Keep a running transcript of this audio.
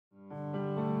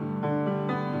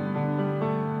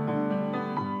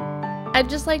I'd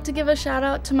just like to give a shout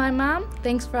out to my mom.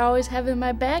 Thanks for always having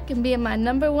my back and being my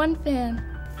 #1 fan.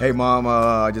 Hey Mom,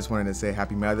 I just wanted to say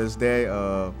Happy Mother's Day.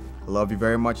 I love you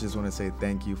very much. Just want to say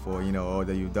thank you for all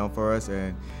that you've done for us,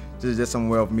 and just some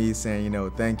way of me saying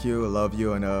thank you, I love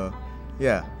you, and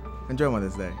yeah, enjoy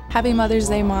Mother's Day. Happy Mother's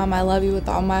Day, Mom. I love you with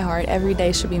all my heart. Every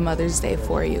day should be Mother's Day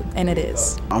for you, and it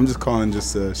is. I'm just calling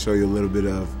just to show you a little bit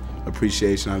of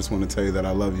appreciation. I just want to tell you that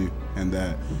I love you and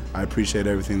that I appreciate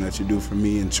everything that you do for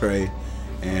me and Trey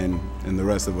and the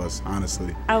rest of us,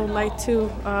 honestly. I would like to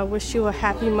wish you a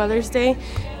happy Mother's Day.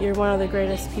 You're one of the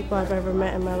greatest people I've ever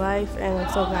met in my life, and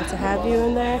I'm so glad to have you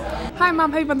in there. Hi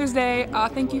Mom, happy Mother's Day.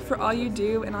 Thank you for all you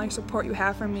do and all your support you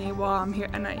have for me while I'm here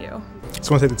at NIU. Just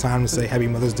want to take the time to say Happy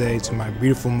Mother's Day to my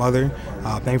beautiful mother.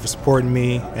 Thank you for supporting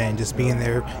me and just being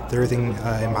there through everything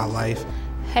in my life.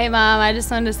 Hey Mom, I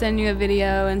just wanted to send you a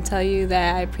video and tell you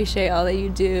that I appreciate all that you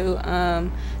do.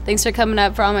 Thanks for coming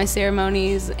up for all my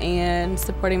ceremonies and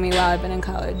supporting me while I've been in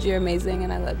college. You're amazing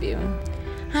and I love you.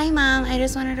 Hi Mom, I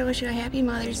just wanted to wish you a happy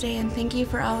Mother's Day and thank you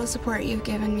for all the support you've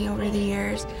given me over the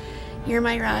years. You're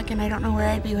my rock and I don't know where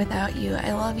I'd be without you.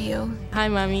 I love you. Hi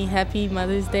Mommy, happy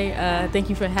Mother's Day. Thank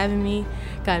you for having me.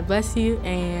 God bless you,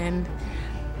 and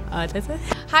that's it.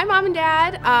 Hi Mom and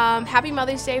Dad, happy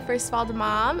Mother's Day first of all to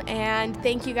Mom, and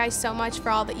thank you guys so much for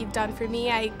all that you've done for me.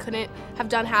 I couldn't have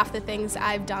done half the things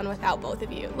I've done without both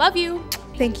of you. Love you!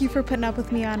 Thank you for putting up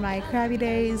with me on my crabby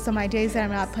days, on my days that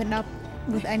I'm not putting up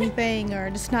with anything or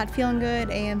just not feeling good,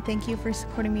 and thank you for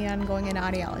supporting me on going into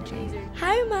audiology.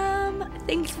 Hi Mom,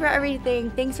 thanks for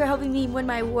everything. Thanks for helping me win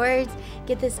my awards,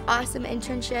 get this awesome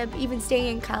internship, even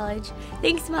staying in college.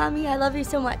 Thanks Mommy, I love you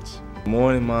so much.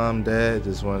 Morning, Mom, Dad.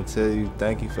 Just want to tell you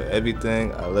thank you for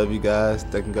everything. I love you guys.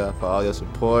 Thank you, God, for all your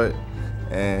support,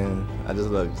 and I just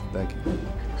love you. Thank you.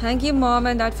 Thank you, Mom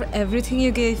and Dad, for everything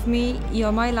you gave me.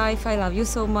 You're my life. I love you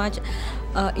so much.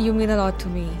 You mean a lot to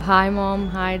me. Hi, Mom.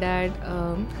 Hi, Dad.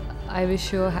 I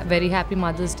wish you a very happy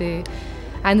Mother's Day.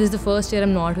 And this is the first year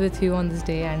I'm not with you on this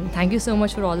day. And thank you so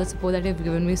much for all the support that you've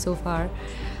given me so far.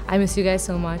 I miss you guys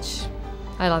so much.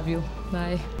 I love you.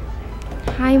 Bye.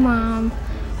 Hi, Mom.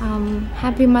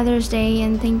 Happy Mother's Day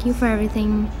and thank you for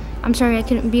everything. I'm sorry I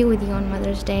couldn't be with you on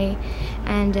Mother's Day,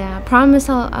 and promise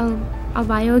I'll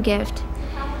buy you a gift.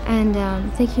 And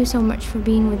thank you so much for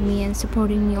being with me and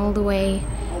supporting me all the way.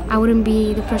 I wouldn't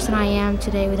be the person I am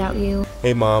today without you.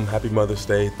 Hey Mom, happy Mother's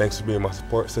Day. Thanks for being my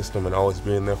support system and always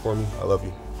being there for me. I love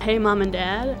you. Hey Mom and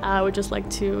Dad, I would just like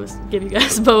to give you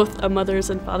guys both a Mother's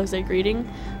and Father's Day greeting.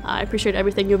 I appreciate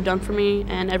everything you've done for me,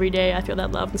 and every day I feel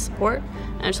that love and support,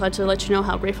 and I just like to let you know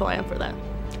how grateful I am for that.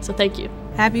 So thank you.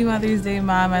 Happy Mother's Day,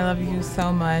 Mom. I love you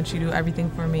so much. You do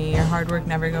everything for me. Your hard work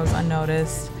never goes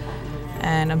unnoticed.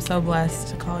 And I'm so blessed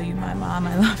to call you my mom.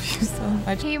 I love you so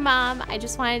much. Hey Mom, I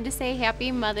just wanted to say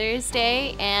happy Mother's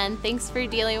Day and thanks for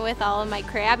dealing with all of my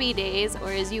crabby days,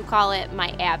 or as you call it, my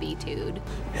Abby-tude.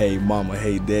 Hey Mama,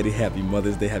 hey Daddy, happy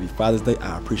Mother's Day, happy Father's Day.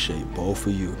 I appreciate both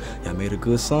of you. Y'all made a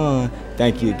good son.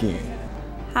 Thank you again.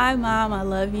 Hi Mom, I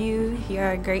love you.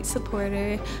 You're a great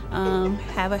supporter.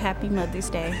 Have a happy Mother's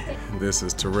Day. This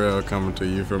is Terrell coming to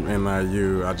you from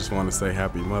NIU. I just want to say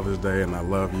happy Mother's Day and I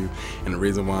love you. And the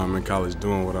reason why I'm in college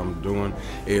doing what I'm doing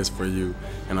is for you.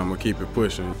 And I'm going to keep it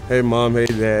pushing. Hey Mom, hey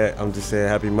Dad. I'm just saying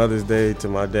happy Mother's Day to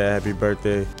my dad. Happy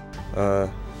birthday.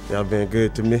 Y'all been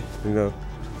good to me.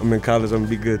 I'm in college. I'm going to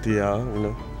be good to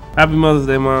y'all. Happy Mother's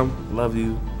Day, Mom. Love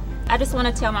you. I just want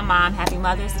to tell my mom happy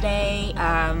Mother's Day.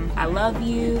 I love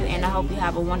you and I hope you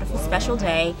have a wonderful special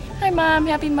day. Hi Mom,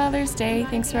 happy Mother's Day.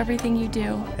 Thanks for everything you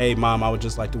do. Hey Mom, I would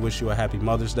just like to wish you a happy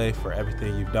Mother's Day for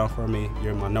everything you've done for me.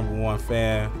 You're my #1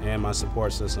 fan and my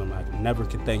support system. I never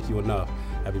can thank you enough.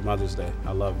 Happy Mother's Day.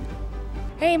 I love you.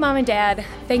 Hey Mom and Dad,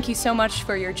 thank you so much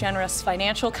for your generous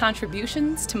financial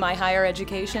contributions to my higher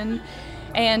education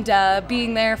and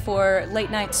being there for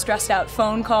late night stressed out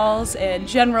phone calls and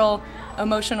general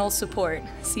emotional support.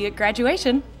 See you at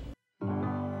graduation.